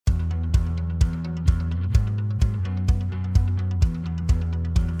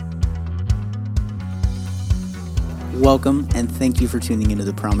Welcome, and thank you for tuning into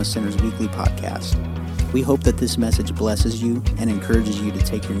the Promise Center's weekly podcast. We hope that this message blesses you and encourages you to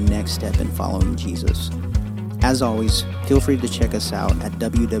take your next step in following Jesus. As always, feel free to check us out at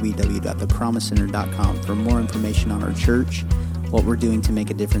www.thepromisecenter.com for more information on our church, what we're doing to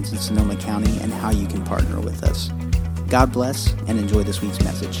make a difference in Sonoma County, and how you can partner with us. God bless, and enjoy this week's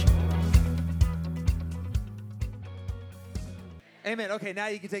message. Amen. Okay, now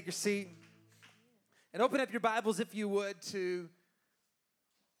you can take your seat and open up your Bibles, if you would, to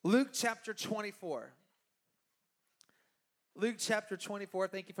Luke chapter 24. Luke chapter 24.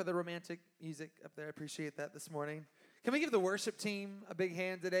 Thank you for the romantic music up there. I appreciate that this morning. Can we give the worship team a big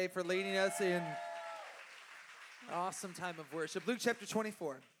hand today for leading us in an awesome time of worship? Luke chapter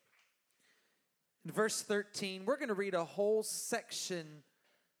 24. In verse 13, we're going to read a whole section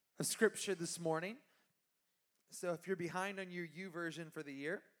of Scripture this morning. So if you're behind on your YouVersion for the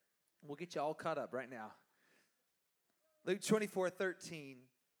year, we'll get you all caught up right now. Luke 24:13.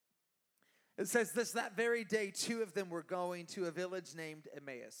 It says this: that very day, two of them were going to a village named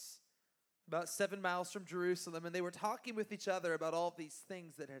Emmaus, about 7 miles from Jerusalem, and they were talking with each other about all these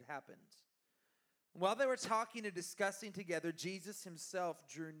things that had happened. While they were talking and discussing together, Jesus himself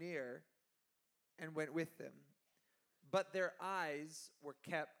drew near and went with them. But their eyes were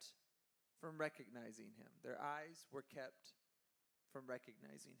kept from recognizing him. Their eyes were kept from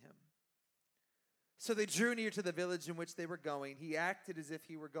recognizing him. So they drew near to the village in which they were going. He acted as if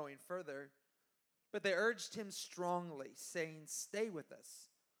he were going further, but they urged him strongly, saying, "Stay with us,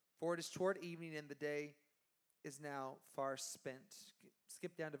 for it is toward evening, and the day is now far spent."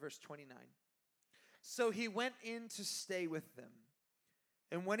 Skip down to verse 29. So he went in to stay with them.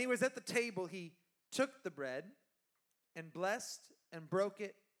 And when he was at the table, he took the bread and blessed and broke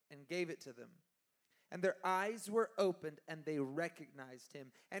it and gave it to them. And their eyes were opened, and they recognized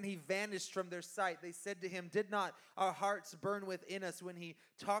him. And he vanished from their sight. They said to him, "Did not our hearts burn within us when he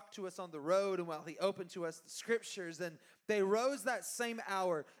talked to us on the road and while he opened to us the Scriptures?" And they rose that same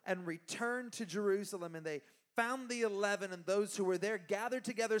hour and returned to Jerusalem. And they found the 11 and those who were there gathered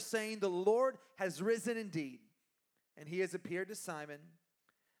together, saying, "The Lord has risen indeed, and he has appeared to Simon."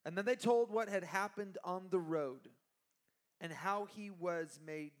 And then they told what had happened on the road and how he was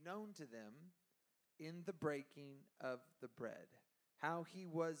made known to them in the breaking of the bread. How he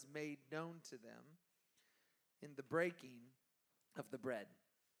was made known to them in the breaking of the bread.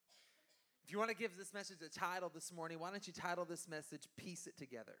 If you want to give this message a title this morning, why don't you title this message, "Piece It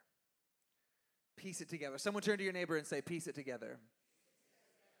Together"? Piece it together. Someone turn to your neighbor and say, "Piece it together."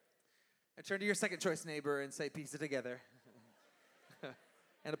 And turn to your second choice neighbor and say, "Piece it together."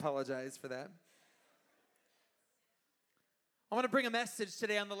 And apologize for that. I want to bring a message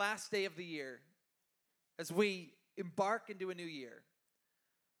today on the last day of the year. As we embark into a new year,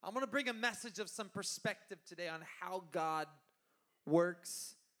 I'm going to bring a message of some perspective today on how God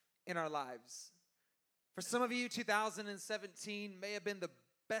works in our lives. For some of you, 2017 may have been the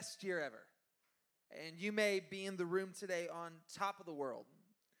best year ever. And you may be in the room today on top of the world.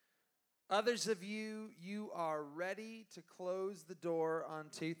 Others of you, you are ready to close the door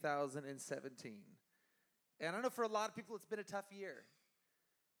on 2017. And I know for a lot of people it's been a tough year.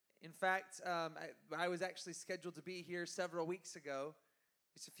 In fact, I was actually scheduled to be here several weeks ago,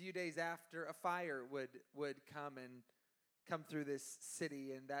 just a few days after a fire would come through this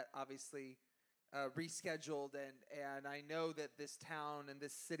city, and that obviously rescheduled. And I know that this town and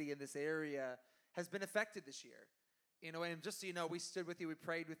this city and this area has been affected this year. You know, and just so you know, we stood with you, we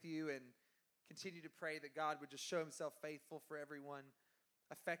prayed with you, and continue to pray that God would just show himself faithful for everyone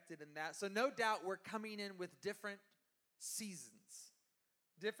affected in that. So no doubt we're coming in with different seasons,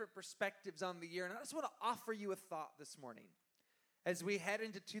 different perspectives on the year. And I just want to offer you a thought this morning as we head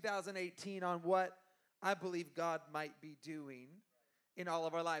into 2018 on what I believe God might be doing in all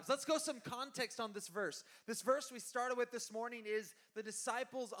of our lives. Let's go some context on this verse. This verse we started with this morning is the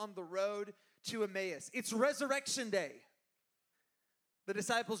disciples on the road to Emmaus. It's Resurrection Day. The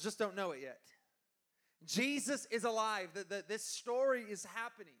disciples just don't know it yet. Jesus is alive. This story is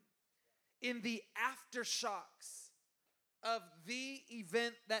happening in the aftershocks of the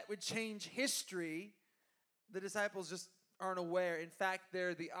event that would change history. The disciples just aren't aware. In fact,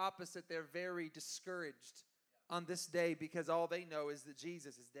 they're the opposite. They're very discouraged on this day because all they know is that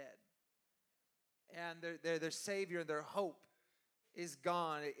Jesus is dead. And their Savior and their hope is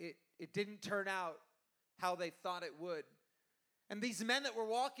gone. It didn't turn out how they thought it would. And these men that were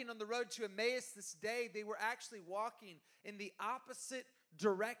walking on the road to Emmaus this day, they were actually walking in the opposite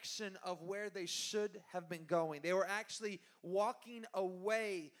direction of where they should have been going. They were actually walking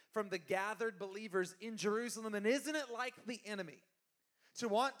away from the gathered believers in Jerusalem. And isn't it like the enemy? to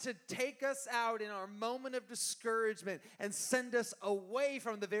want to take us out in our moment of discouragement and send us away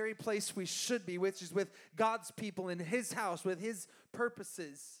from the very place we should be, which is with God's people in His house, with His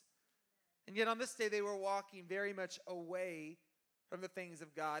purposes. And yet on this day, they were walking very much away from the things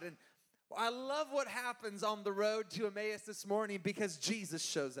of God. And I love what happens on the road to Emmaus this morning because Jesus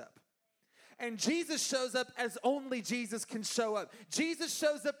shows up. And Jesus shows up as only Jesus can show up. Jesus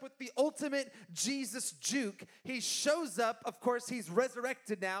shows up with the ultimate Jesus juke. He shows up, of course, he's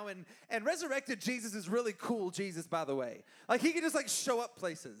resurrected now. And resurrected Jesus is really cool Jesus, by the way. Like, he can just, like, show up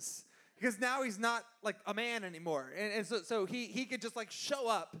places. Because now he's not, like, a man anymore. And so he could just, like, show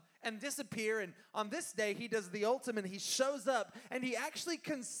up and disappear. And on this day, he does the ultimate. He shows up, and he actually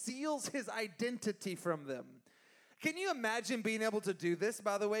conceals his identity from them. Can you imagine being able to do this,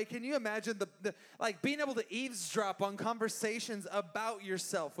 by the way? Can you imagine the like being able to eavesdrop on conversations about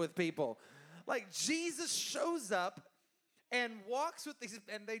yourself with people? Like, Jesus shows up and walks with these,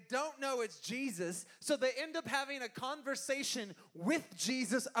 and they don't know it's Jesus, so they end up having a conversation with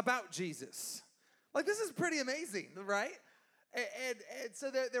Jesus about Jesus. Like, this is pretty amazing, right? And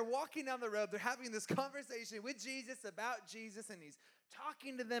so they're walking down the road, they're having this conversation with Jesus about Jesus, and he's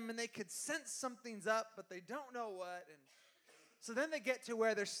talking to them, and they could sense something's up, but they don't know what. And so then they get to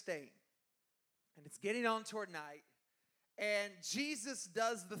where they're staying, and it's getting on toward night, and Jesus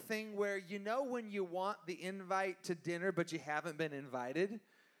does the thing where, you know, when you want the invite to dinner, but you haven't been invited,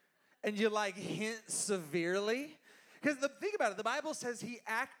 and you, like, hint severely. Because think about it, the Bible says he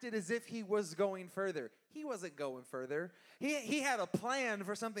acted as if he was going further. He wasn't going further. He had a plan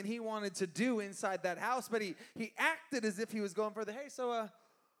for something he wanted to do inside that house, but he acted as if he was going further. Hey, so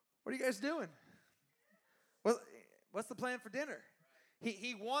what are you guys doing? Well, what's the plan for dinner?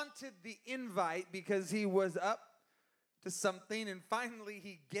 He wanted the invite because he was up to something, and finally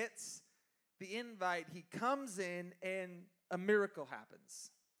he gets the invite. He comes in, and a miracle happens.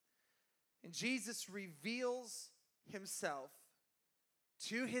 And Jesus reveals himself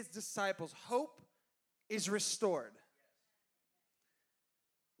to his disciples. Hope is restored.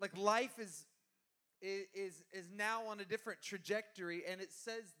 Like, life is now on a different trajectory, and it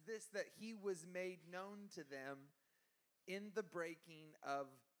says this, that he was made known to them in the breaking of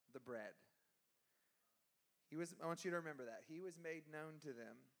the bread. I want you to remember that. He was made known to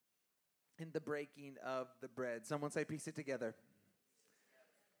them in the breaking of the bread. Someone say, piece it together.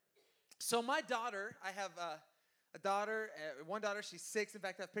 So my daughter, I have one daughter, she's 6. In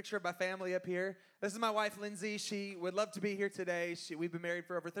fact, I have a picture of my family up here. This is my wife, Lindsay. She would love to be here today. We've been married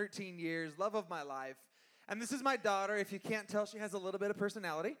for over 13 years, love of my life. And this is my daughter. If you can't tell, she has a little bit of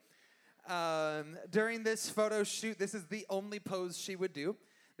personality. During this photo shoot, this is the only pose she would do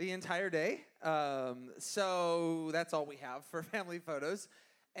the entire day. So that's all we have for family photos.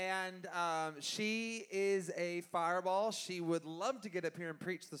 And she is a fireball. She would love to get up here and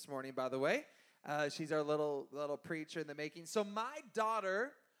preach this morning, by the way. She's our little preacher in the making. So my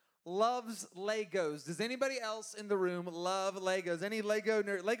daughter loves Legos. Does anybody else in the room love Legos? Any Lego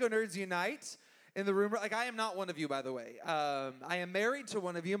nerds unite in the room? Like, I am not one of you, by the way. I am married to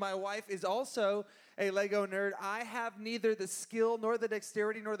one of you. My wife is also a Lego nerd. I have neither the skill nor the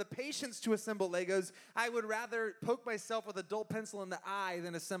dexterity nor the patience to assemble Legos. I would rather poke myself with a dull pencil in the eye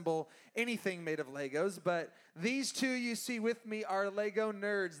than assemble anything made of Legos. But these two you see with me are Lego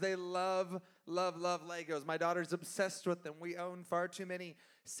nerds. They love Legos. My daughter's obsessed with them. We own far too many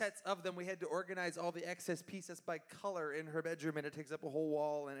sets of them. We had to organize all the excess pieces by color in her bedroom, and it takes up a whole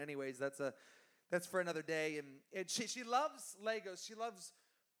wall. And anyways, that's for another day. And she loves Legos.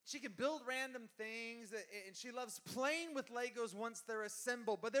 She can build random things, and she loves playing with Legos once they're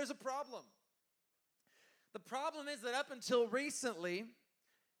assembled. But there's a problem. The problem is that up until recently,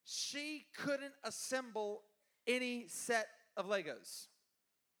 she couldn't assemble any set of Legos.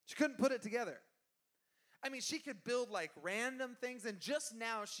 She couldn't put it together. I mean, she could build, like, random things, and just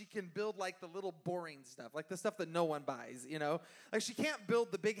now she can build, like, the little boring stuff, like the stuff that no one buys, you know? Like, she can't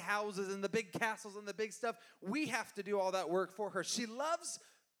build the big houses and the big castles and the big stuff. We have to do all that work for her. She loves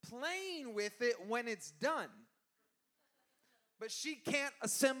playing with it when it's done, but she can't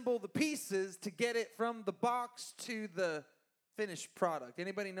assemble the pieces to get it from the box to the finished product.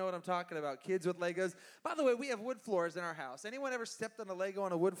 Anybody know what I'm talking about? Kids with Legos. By the way, we have wood floors in our house. Anyone ever stepped on a Lego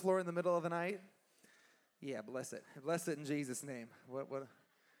on a wood floor in the middle of the night? Yeah, bless it. Bless it in Jesus' name. What?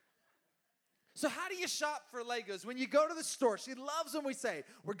 So how do you shop for Legos? When you go to the store, she loves when we say,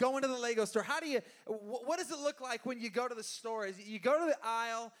 we're going to the Lego store. What does it look like when you go to the store? You go to the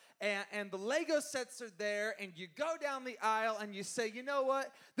aisle, and the Lego sets are there, and you go down the aisle, and you say, you know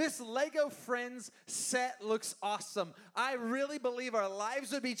what? This Lego Friends set looks awesome. I really believe our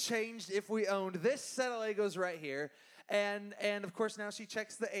lives would be changed if we owned this set of Legos right here. And of course, now she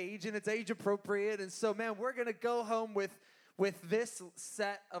checks the age, and it's age appropriate. And so, man, we're going to go home with this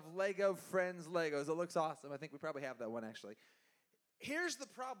set of Lego Friends Legos. It looks awesome. I think we probably have that one, actually. Here's the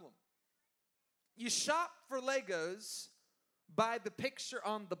problem. You shop for Legos by the picture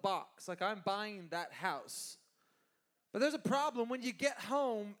on the box. Like, I'm buying that house. But there's a problem. When you get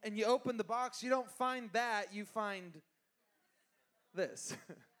home and you open the box, you don't find that. You find this.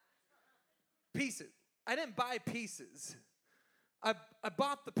 Pieces. I didn't buy pieces. I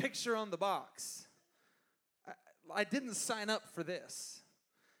bought the picture on the box. I didn't sign up for this.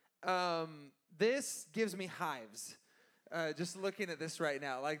 This gives me hives. Just looking at this right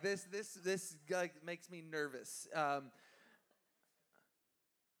now. Like this like makes me nervous.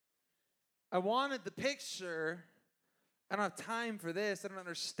 I wanted the picture. I don't have time for this. I don't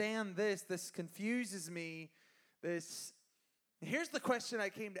understand this. This confuses me. Here's the question I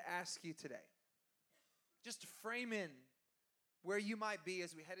came to ask you today. Just to frame in where you might be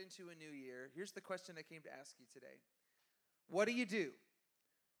as we head into a new year. Here's the question I came to ask you today. What do you do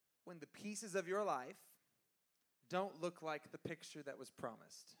when the pieces of your life don't look like the picture that was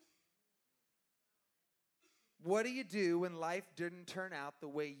promised? What do you do when life didn't turn out the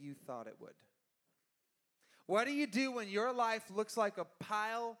way you thought it would? What do you do when your life looks like a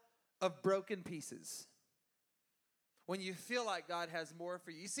pile of broken pieces? When you feel like God has more for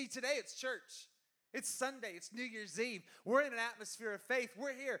you. You see, today it's church. It's Sunday. It's New Year's Eve. We're in an atmosphere of faith.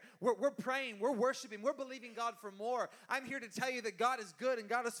 We're here. We're praying. We're worshiping. We're believing God for more. I'm here to tell you that God is good and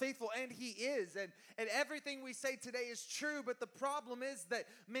God is faithful, and He is. And everything we say today is true, but the problem is that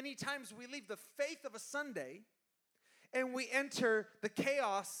many times we leave the faith of a Sunday and we enter the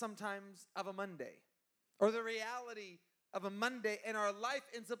chaos sometimes of a Monday, or the reality of a Monday, and our life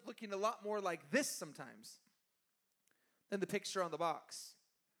ends up looking a lot more like this sometimes than the picture on the box.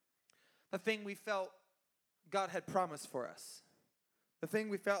 The thing we felt God had promised for us. The thing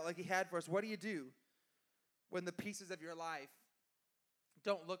we felt like He had for us. What do you do when the pieces of your life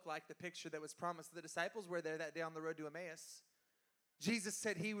don't look like the picture that was promised? The disciples were there that day on the road to Emmaus. Jesus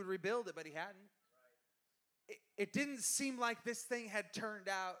said He would rebuild it, but He hadn't. It didn't seem like this thing had turned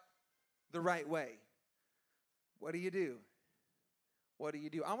out the right way. What do you do? What do you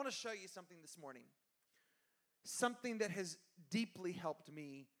do? I want to show you something this morning. Something that has deeply helped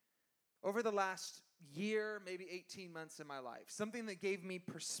me over the last year, maybe 18 months in my life. Something that gave me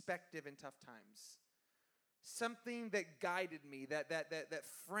perspective in tough times. Something that guided me, that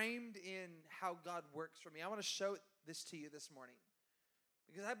framed in how God works for me. I want to show this to you this morning,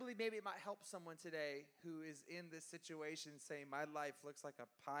 because I believe maybe it might help someone today who is in this situation saying, my life looks like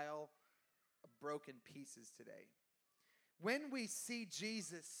a pile of broken pieces today. When we see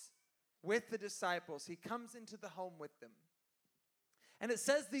Jesus with the disciples, He comes into the home with them. And it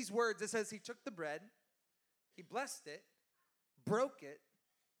says these words. It says He took the bread, He blessed it, broke it,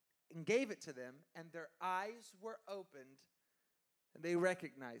 and gave it to them, and their eyes were opened, and they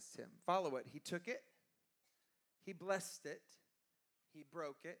recognized Him. Follow it. He took it, He blessed it, He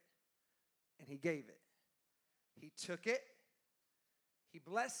broke it, and He gave it. He took it, He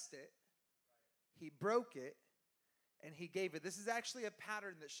blessed it, He broke it, and He gave it. This is actually a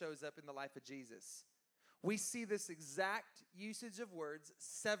pattern that shows up in the life of Jesus. We see this exact usage of words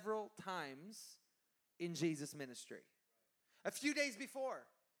several times in Jesus' ministry. A few days before,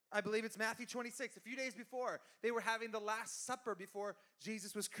 I believe it's Matthew 26, a few days before, they were having the Last Supper before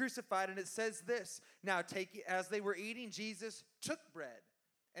Jesus was crucified, and it says this, now as they were eating, Jesus took bread,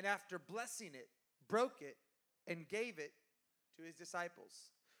 and after blessing it, broke it, and gave it to His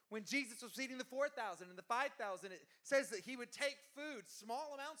disciples. When Jesus was feeding the 4,000 and the 5,000, it says that He would take food,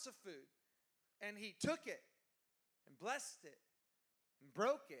 small amounts of food, and He took it and blessed it and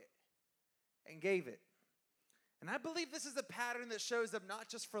broke it and gave it. And I believe this is a pattern that shows up not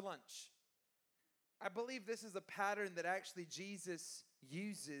just for lunch. I believe this is a pattern that actually Jesus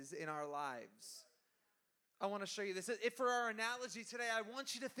uses in our lives. I want to show you this. If for our analogy today, I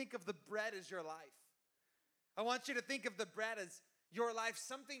want you to think of the bread as your life. I want you to think of the bread as your life,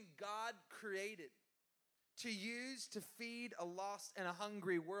 something God created to use to feed a lost and a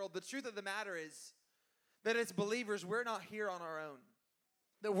hungry world. The truth of the matter is that as believers, we're not here on our own.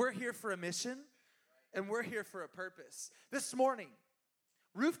 That we're here for a mission and we're here for a purpose. This morning,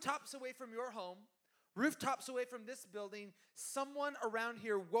 rooftops away from your home, rooftops away from this building, someone around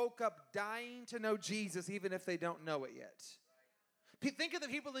here woke up dying to know Jesus, even if they don't know it yet. Think of the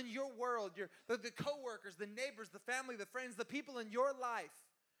people in your world, the coworkers, the neighbors, the family, the friends, the people in your life.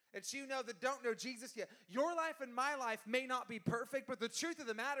 that you know that don't know Jesus yet. Your life and my life may not be perfect, but the truth of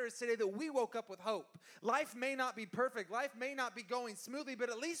the matter is today that we woke up with hope. Life may not be perfect. Life may not be going smoothly, but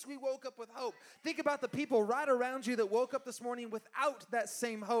at least we woke up with hope. Think about the people right around you that woke up this morning without that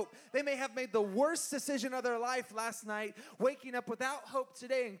same hope. They may have made the worst decision of their life last night, waking up without hope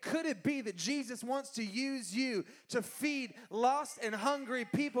today. And could it be that Jesus wants to use you to feed lost and hungry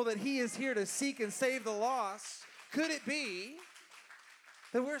people, that he is here to seek and save the lost? Could it be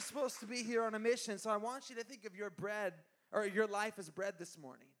that we're supposed to be here on a mission? So I want you to think of your bread, or your life as bread this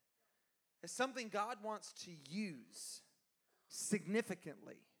morning, as something God wants to use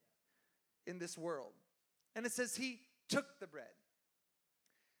significantly in this world. And it says he took the bread.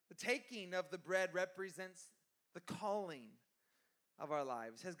 The taking of the bread represents the calling of our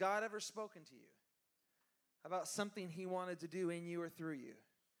lives. Has God ever spoken to you about something he wanted to do in you or through you?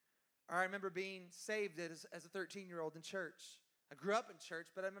 I remember being saved as a 13-year-old in church. I grew up in church,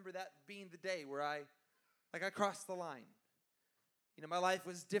 but I remember that being the day where I crossed the line. You know, my life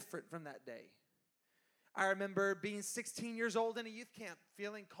was different from that day. I remember being 16 years old in a youth camp,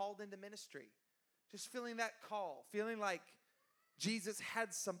 feeling called into ministry. Just feeling that call, feeling like Jesus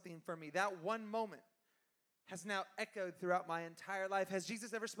had something for me. That one moment has now echoed throughout my entire life. Has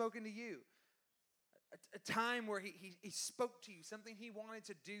Jesus ever spoken to you? A time where he spoke to you, something he wanted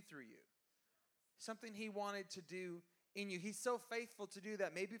to do through you, something he wanted to do in you. He's so faithful to do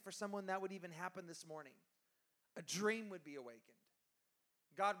that. Maybe for someone that would even happen this morning. A dream would be awakened.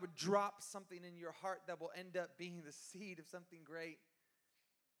 God would drop something in your heart that will end up being the seed of something great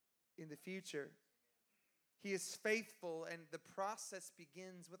in the future. He is faithful, and the process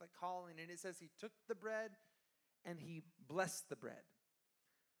begins with a calling. And it says he took the bread and he blessed the bread.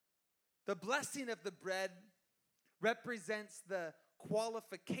 The blessing of the bread represents the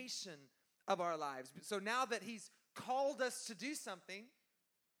qualification of our lives. So now that he's called us to do something,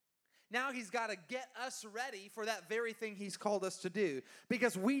 now he's got to get us ready for that very thing he's called us to do.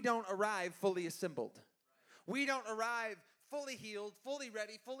 Because we don't arrive fully assembled. We don't arrive fully healed, fully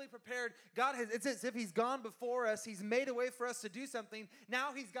ready, fully prepared. It's as if he's gone before us. He's made a way for us to do something.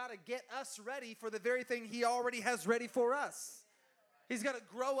 Now he's got to get us ready for the very thing he already has ready for us. He's got to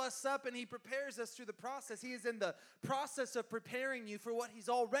grow us up, and he prepares us through the process. He is in the process of preparing you for what he's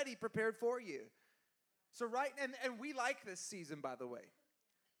already prepared for you. So and we like this season, by the way.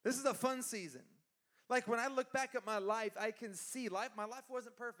 This is a fun season. Like when I look back at my life, I can see my life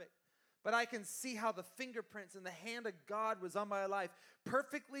wasn't perfect, but I can see how the fingerprints and the hand of God was on my life,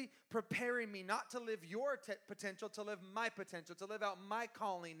 perfectly preparing me not to live your potential, to live my potential, to live out my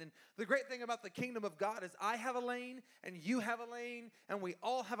calling. And the great thing about the kingdom of God is I have a lane and you have a lane, and we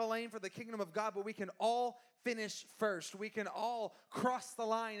all have a lane for the kingdom of God, but we can all finish first. We can all cross the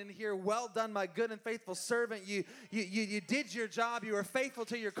line and hear, well done, my good and faithful servant. You did your job. You were faithful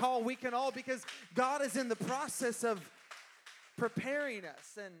to your call. We can all, because God is in the process of preparing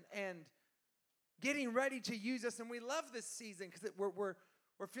us and getting ready to use us. And we love this season because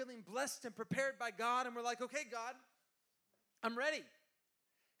we're feeling blessed and prepared by God. And we're like, okay, God, I'm ready.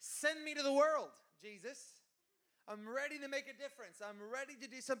 Send me to the world, Jesus. I'm ready to make a difference. I'm ready to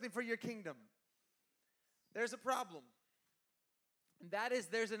do something for your kingdom. There's a problem. And that is,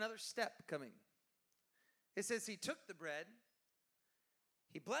 there's another step coming. It says he took the bread,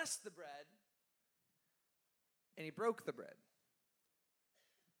 he blessed the bread, and he broke the bread.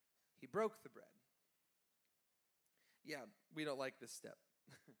 He broke the bread. Yeah, we don't like this step.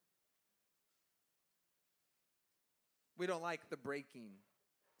 We don't like the breaking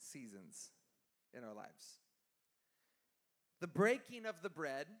seasons in our lives. The breaking of the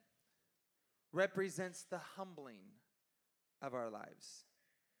bread represents the humbling of our lives.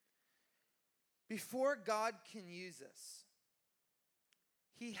 Before God can use us,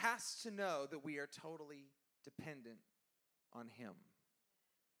 he has to know that we are totally dependent on him.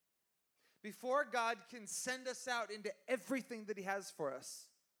 Before God can send us out into everything that he has for us,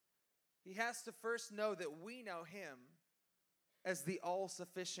 he has to first know that we know him as the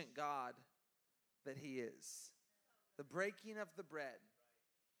all-sufficient God that he is. The breaking of the bread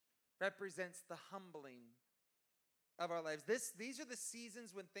represents the humbling of our lives. These are the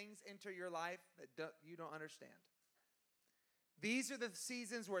seasons when things enter your life that you don't understand. These are the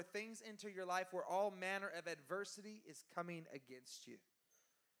seasons where things enter your life where all manner of adversity is coming against you.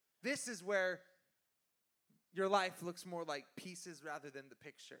 This is where your life looks more like pieces rather than the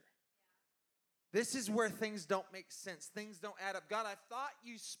picture. This is where things don't make sense. Things don't add up. God, I thought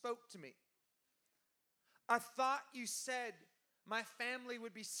you spoke to me. I thought you said my family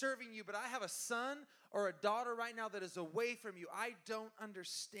would be serving you, but I have a son or a daughter right now that is away from you. I don't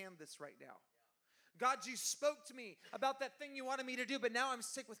understand this right now. God, you spoke to me about that thing you wanted me to do, but now I'm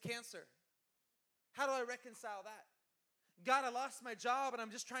sick with cancer. How do I reconcile that? God, I lost my job and I'm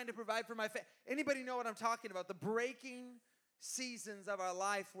just trying to provide for my family. Anybody know what I'm talking about? The breaking seasons of our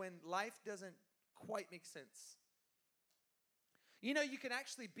life when life doesn't quite make sense. You know, you can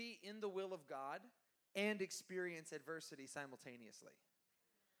actually be in the will of God and experience adversity simultaneously.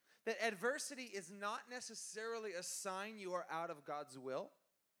 That adversity is not necessarily a sign you are out of God's will.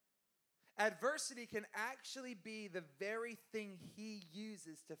 Adversity can actually be the very thing He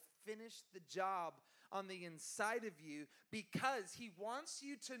uses to finish the job on the inside of you, because He wants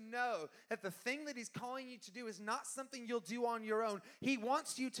you to know that the thing that He's calling you to do is not something you'll do on your own. He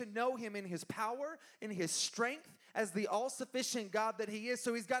wants you to know Him in His power, in His strength, as the all-sufficient God that He is.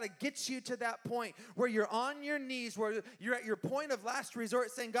 So He's got to get you to that point where you're on your knees, where you're at your point of last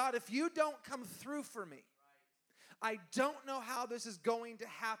resort saying, God, if you don't come through for me, I don't know how this is going to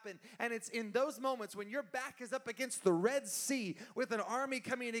happen. And it's in those moments when your back is up against the Red Sea with an army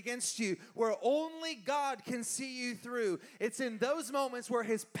coming against you, where only God can see you through. It's in those moments where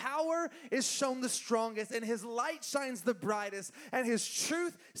His power is shown the strongest and His light shines the brightest and His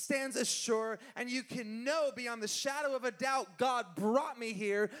truth stands as sure. And you can know beyond the shadow of a doubt, God brought me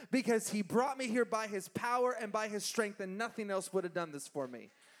here because He brought me here by His power and by His strength, and nothing else would have done this for me.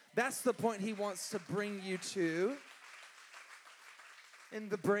 That's the point He wants to bring you to. In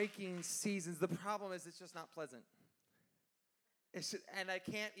the breaking seasons, the problem is it's just not pleasant. And I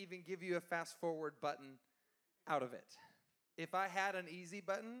can't even give you a fast forward button out of it. If I had an easy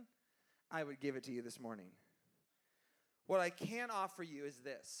button, I would give it to you this morning. What I can offer you is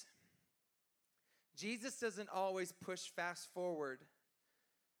this. Jesus doesn't always push fast forward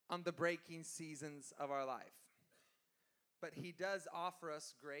on the breaking seasons of our life. But He does offer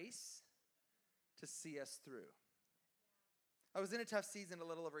us grace to see us through. I was in a tough season a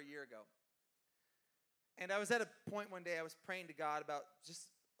little over a year ago. And I was at a point one day I was praying to God about just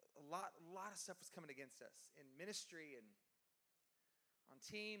a lot of stuff was coming against us in ministry and on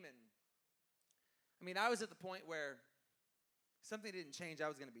team. And I mean, I was at the point where something didn't change, I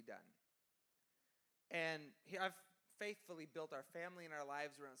was going to be done. And I've faithfully built our family and our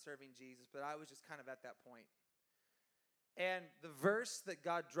lives around serving Jesus, but I was just kind of at that point. And the verse that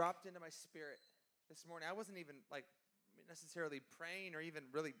God dropped into my spirit this morning, I wasn't even necessarily praying or even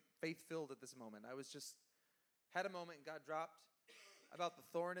really faith-filled at this moment. I was just had a moment and God dropped about the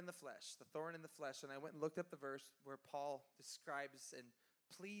thorn in the flesh, and I went and looked up the verse where Paul describes and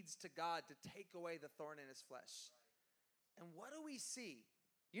pleads to God to take away the thorn in his flesh. And what do we see?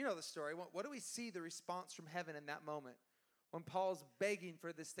 You know the story. What do we see the response from heaven in that moment when Paul's begging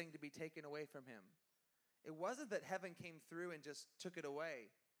for this thing to be taken away from him? It wasn't that heaven came through and just took it away.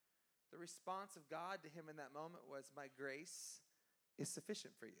 The response of God to him in that moment was, my grace is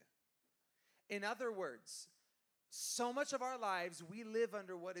sufficient for you. In other words, so much of our lives, we live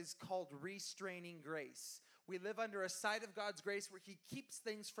under what is called restraining grace. We live under a side of God's grace where He keeps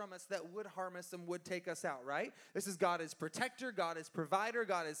things from us that would harm us and would take us out, right? This is God as protector, God as provider,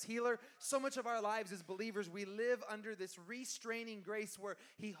 God as healer. So much of our lives as believers, we live under this restraining grace where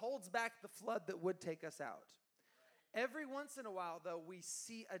He holds back the flood that would take us out. Every once in a while, though, we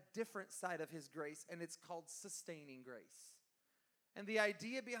see a different side of His grace, and it's called sustaining grace. And the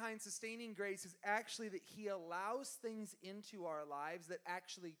idea behind sustaining grace is actually that He allows things into our lives that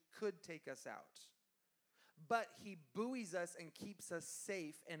actually could take us out. But He buoys us and keeps us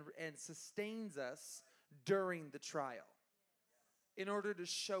safe and sustains us during the trial in order to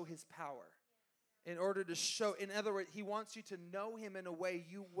show His power. In other words, He wants you to know Him in a way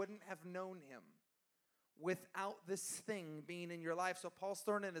you wouldn't have known Him without this thing being in your life. So Paul's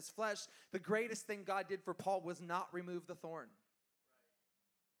thorn in his flesh, the greatest thing God did for Paul was not remove the thorn.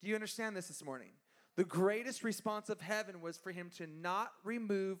 Do you understand this morning? The greatest response of heaven was for Him to not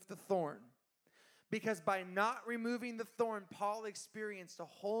remove the thorn. Because by not removing the thorn, Paul experienced a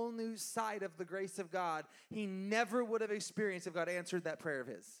whole new side of the grace of God he never would have experienced if God answered that prayer of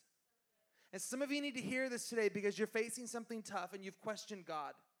his. And some of you need to hear this today because you're facing something tough and you've questioned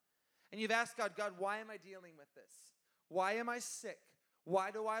God. And you've asked God, God, why am I dealing with this? Why am I sick?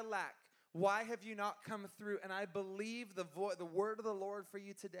 Why do I lack? Why have you not come through? And I believe the word of the Lord for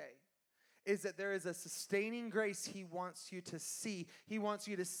you today is that there is a sustaining grace He wants you to see. He wants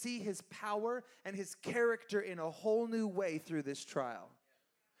you to see His power and His character in a whole new way through this trial.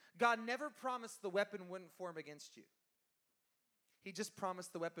 God never promised the weapon wouldn't form against you. He just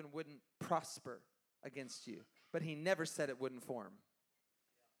promised the weapon wouldn't prosper against you. But He never said it wouldn't form.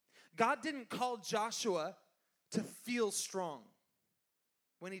 God didn't call Joshua to feel strong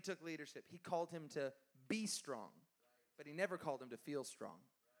when he took leadership. He called him to be strong, but He never called him to feel strong.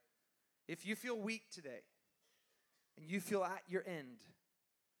 If you feel weak today, and you feel at your end,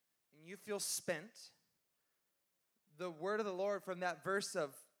 and you feel spent, the word of the Lord from that verse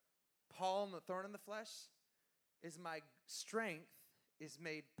of Paul and the thorn in the flesh is my strength is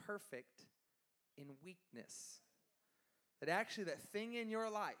made perfect in weakness. That actually that thing in your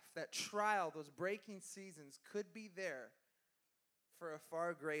life, that trial, those breaking seasons could be there for a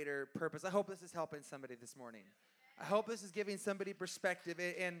far greater purpose. I hope this is helping somebody this morning. I hope this is giving somebody perspective.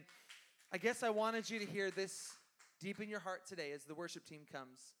 And I guess I wanted you to hear this deep in your heart today as the worship team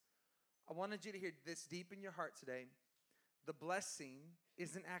comes. I wanted you to hear this deep in your heart today. The blessing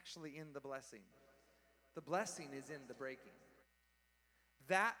isn't actually in the blessing. The blessing is in the breaking.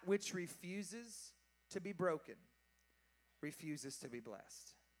 That which refuses to be broken refuses to be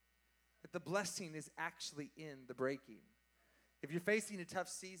blessed. That the blessing is actually in the breaking. If you're facing a tough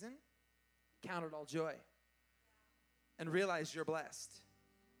season, count it all joy and realize you're blessed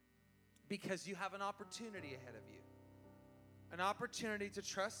because you have an opportunity ahead of you. An opportunity to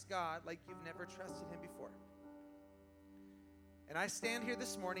trust God like you've never trusted him before. And I stand here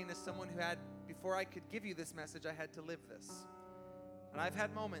this morning as someone who had, before I could give you this message, I had to live this. And I've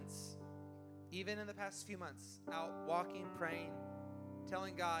had moments, even in the past few months, out walking, praying,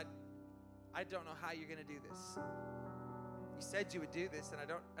 telling God, I don't know how you're going to do this. You said you would do this, and I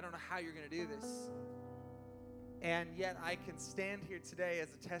don't know how you're going to do this. And yet I can stand here today as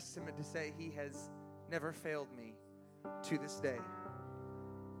a testament to say he has never failed me to this day.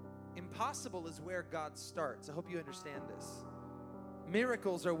 Impossible is where God starts. I hope you understand this.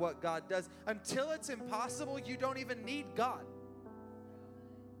 Miracles are what God does. Until it's impossible, you don't even need God.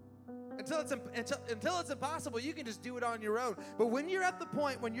 Until it's impossible, you can just do it on your own. But when you're at the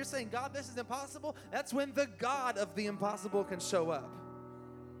point when you're saying, God, this is impossible, that's when the God of the impossible can show up.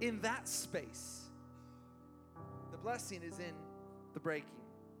 In that space, the blessing is in the breaking.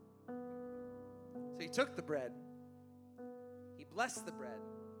 So he took the bread. He blessed the bread.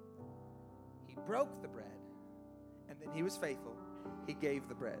 He broke the bread. And then he was faithful. He gave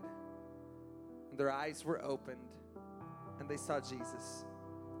the bread. And their eyes were opened. And they saw Jesus.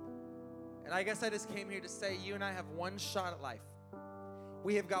 And I guess I just came here to say you and I have one shot at life.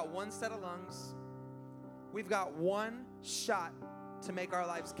 We have got one set of lungs. We've got one shot to make our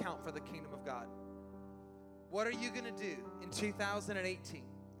lives count for the kingdom of God. What are you going to do in 2018?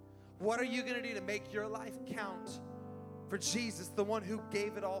 What are you going to do to make your life count for Jesus, the one who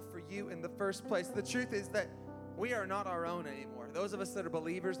gave it all for you in the first place? The truth is that we are not our own anymore. Those of us that are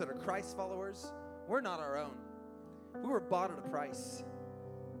believers, that are Christ followers, we're not our own. We were bought at a price.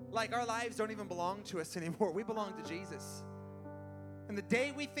 Like our lives don't even belong to us anymore. We belong to Jesus. And the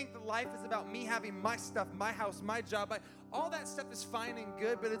day we think that life is about me having my stuff, my house, my job, all that stuff is fine and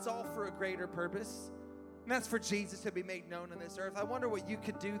good, but it's all for a greater purpose. And that's for Jesus to be made known on this earth. I wonder what you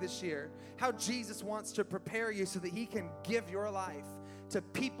could do this year. How Jesus wants to prepare you so that he can give your life to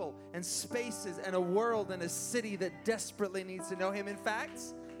people and spaces and a world and a city that desperately needs to know him. In fact,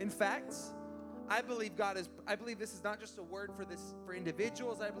 I believe this is not just a word for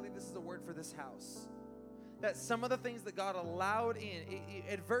individuals. I believe this is a word for this house. That some of the things that God allowed in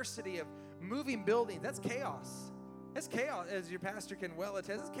adversity of moving buildings, that's chaos. That's chaos, as your pastor can well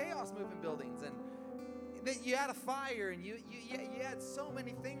attest. It's chaos moving buildings. And that you had a fire and you had so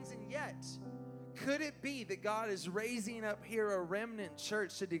many things, and yet could it be that God is raising up here a remnant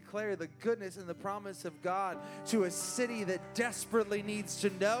church to declare the goodness and the promise of God to a city that desperately needs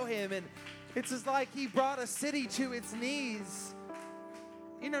to know him? And it's just like he brought a city to its knees.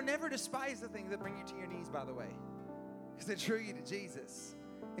 You know, never despise the things that bring you to your knees, by the way, because they drew you to Jesus.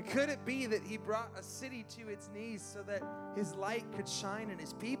 And could it be that he brought a city to its knees so that his light could shine in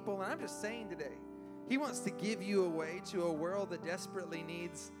his people? And I'm just saying today, he wants to give you a way to a world that desperately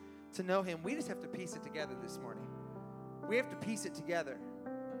needs to know him. We just have to piece it together this morning. We have to piece it together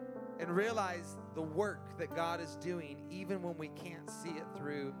and realize the work that God is doing even when we can't see it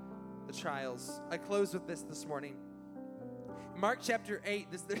through the trials. I close with this morning. Mark chapter 8,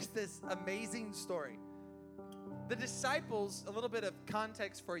 there's this amazing story. The disciples, a little bit of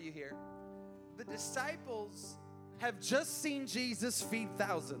context for you here. The disciples have just seen Jesus feed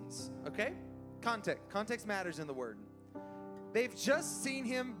thousands, okay? Context matters in the word. They've just seen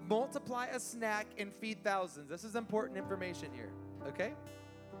him multiply a snack and feed thousands. This is important information here, okay?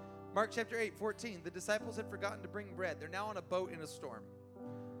 Mark chapter 8, 14. The disciples had forgotten to bring bread. They're now on a boat in a storm.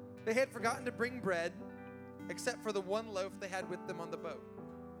 They had forgotten to bring bread, except for the one loaf they had with them on the boat.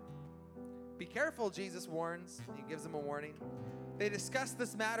 Be careful, Jesus warns. He gives them a warning. They discussed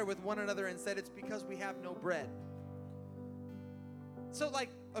this matter with one another and said, it's because we have no bread. So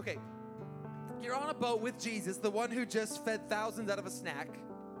okay, you're on a boat with Jesus, the one who just fed thousands out of a snack,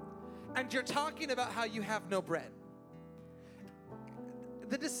 and you're talking about how you have no bread.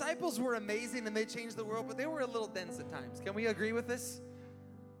 The disciples were amazing and they changed the world, but they were a little dense at times. Can we agree with this?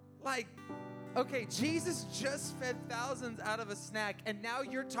 Like, okay, Jesus just fed thousands out of a snack, and now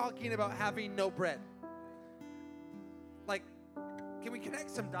you're talking about having no bread. Like, can we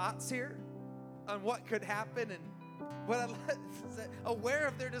connect some dots here on what could happen? And what aware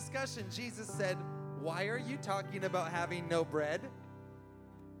of their discussion, Jesus said, why are you talking about having no bread?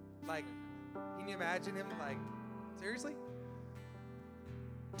 Like, can you imagine him like, seriously?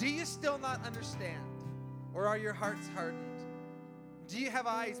 Do you still not understand? Or are your hearts hardened? Do you have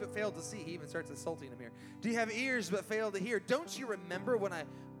eyes but fail to see? He even starts insulting him here. Do you have ears but fail to hear? Don't you remember when I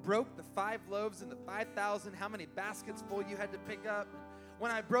broke the 5 loaves and the 5,000, how many baskets full you had to pick up?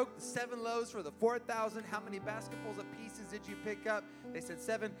 When I broke the 7 loaves for the 4,000, how many basketfuls of pieces did you pick up? They said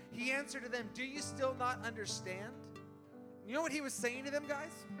 7. He answered to them, do you still not understand? You know what he was saying to them,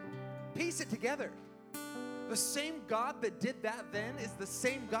 guys? Piece it together. The same God that did that then is the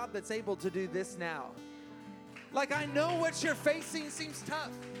same God that's able to do this now. Like, I know what you're facing seems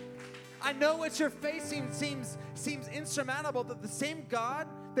tough. I know what you're facing seems insurmountable, but the same God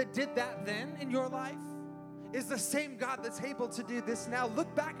that did that then in your life is the same God that's able to do this now.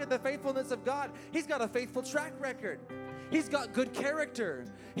 Look back at the faithfulness of God. He's got a faithful track record. He's got good character.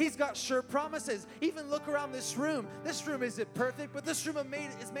 He's got sure promises. Even look around this room. This room isn't perfect, but this room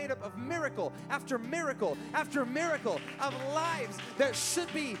is made up of miracle after miracle after miracle of lives that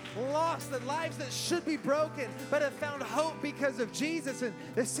should be lost, and lives that should be broken, but have found hope because of Jesus. And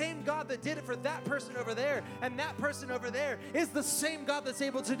the same God that did it for that person over there and that person over there is the same God that's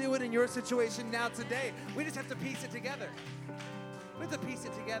able to do it in your situation now today. We just have to piece it together. We have to piece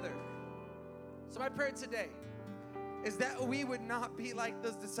it together. So my prayer today is that we would not be like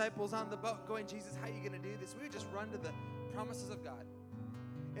those disciples on the boat going, Jesus, how are you going to do this? We would just run to the promises of God.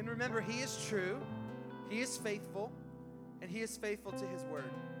 And remember, he is true, he is faithful, and he is faithful to his word.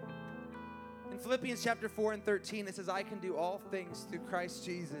 In Philippians chapter 4 and 13, it says, I can do all things through Christ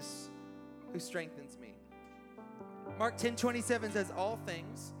Jesus who strengthens me. Mark 10:27 says, all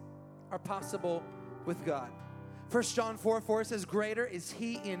things are possible with God. 1 John 4:4 says, greater is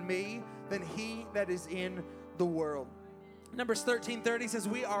he in me than he that is in the world. Numbers 13:30 says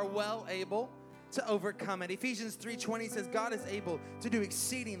we are well able to overcome it. Ephesians 3:20 says God is able to do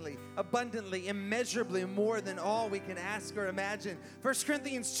exceedingly, abundantly, immeasurably more than all we can ask or imagine. 1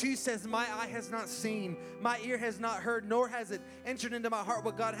 Corinthians 2 says my eye has not seen, my ear has not heard, nor has it entered into my heart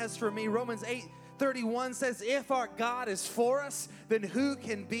what God has for me. Romans 8:31 says, if our God is for us, then who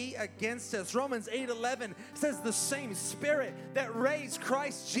can be against us? Romans 8:11 says the same Spirit that raised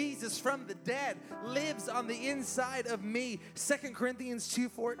Christ Jesus from the dead lives on the inside of me. 2 Corinthians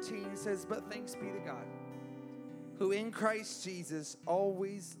 2:14 says, but thanks be to God, who in Christ Jesus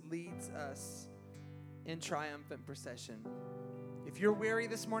always leads us in triumphant procession. If you're weary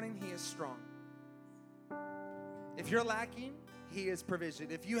this morning, he is strong. If you're lacking, he is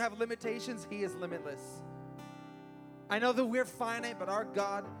provision. If you have limitations, he is limitless. I know that we're finite, but our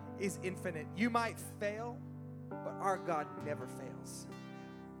God is infinite. You might fail, but our God never fails.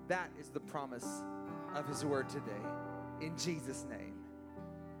 That is the promise of his word today. In Jesus' name.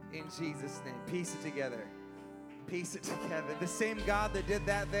 In Jesus' name. Piece it together. Piece it together. The same God that did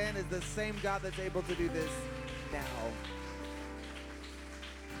that then is the same God that's able to do this now.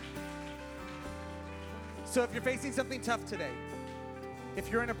 So if you're facing something tough today, if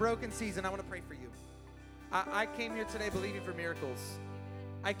you're in a broken season, I want to pray for you. I came here today believing for miracles.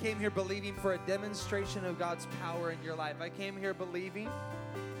 I came here believing for a demonstration of God's power in your life. I came here believing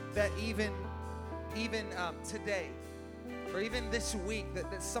that even today, or even this week,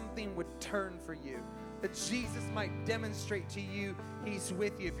 that something would turn for you. That Jesus might demonstrate to you he's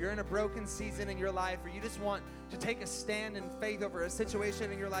with you. If you're in a broken season in your life, or you just want to take a stand in faith over a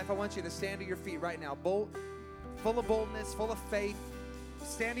situation in your life, I want you to stand to your feet right now. Full of boldness, full of faith.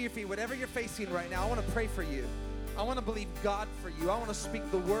 Stand to your feet. Whatever you're facing right now, I want to pray for you. I want to believe God for you. I want to speak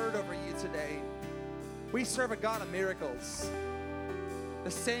the word over you today. We serve a God of miracles. The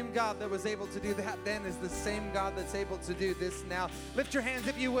same God that was able to do that then is the same God that's able to do this now. Lift your hands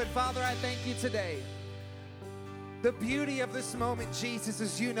if you would. Father, I thank you today. The beauty of this moment, Jesus,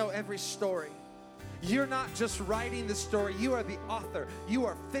 is you know every story. You're not just writing the story. You are the author. You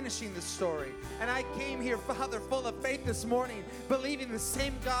are finishing the story. And I came here, Father, full of faith this morning, believing the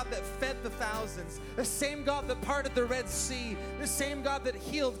same God that fed the thousands, the same God that parted the Red Sea, the same God that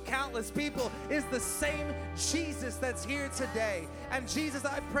healed countless people is the same Jesus that's here today. And Jesus,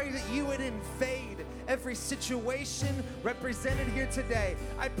 I pray that you would invade every situation represented here today.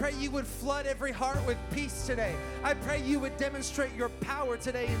 I pray you would flood every heart with peace today. I pray you would demonstrate your power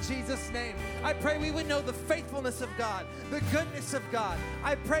today in Jesus' name. I pray we would know the faithfulness of God, the goodness of God.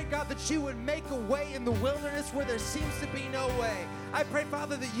 I pray, God, that you would make a way in the wilderness where there seems to be no way. I pray,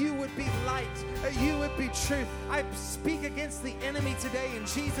 Father, that you would be light, that you would be truth. I speak against the enemy today in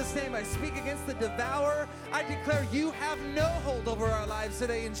Jesus' name. I speak against the devourer. I declare you have no hold over our lives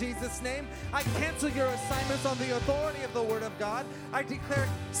today in Jesus' name. I cancel your assignments on the authority of the Word of God. I declare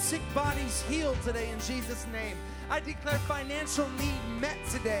sick bodies healed today in Jesus' name. I declare financial need met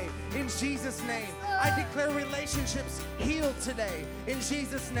today in Jesus' name. I declare relationships healed today in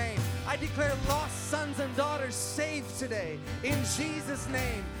Jesus' name. I declare lost sons and daughters saved today in Jesus'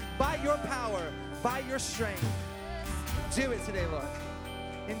 name. By your power, by your strength. Do it today, Lord.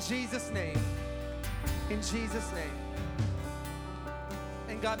 In Jesus' name. In Jesus' name.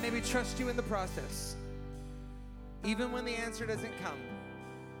 And God, may we trust you in the process. Even when the answer doesn't come,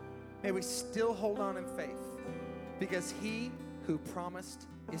 may we still hold on in faith. Because he who promised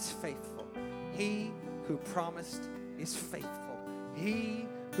is faithful. He who promised is faithful. He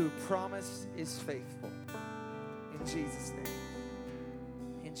who promised is faithful. In Jesus' name.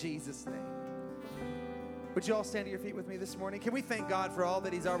 In Jesus' name. Would you all stand to your feet with me this morning? Can we thank God for all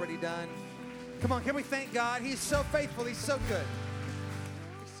that he's already done? Come on, can we thank God? He's so faithful. He's so good.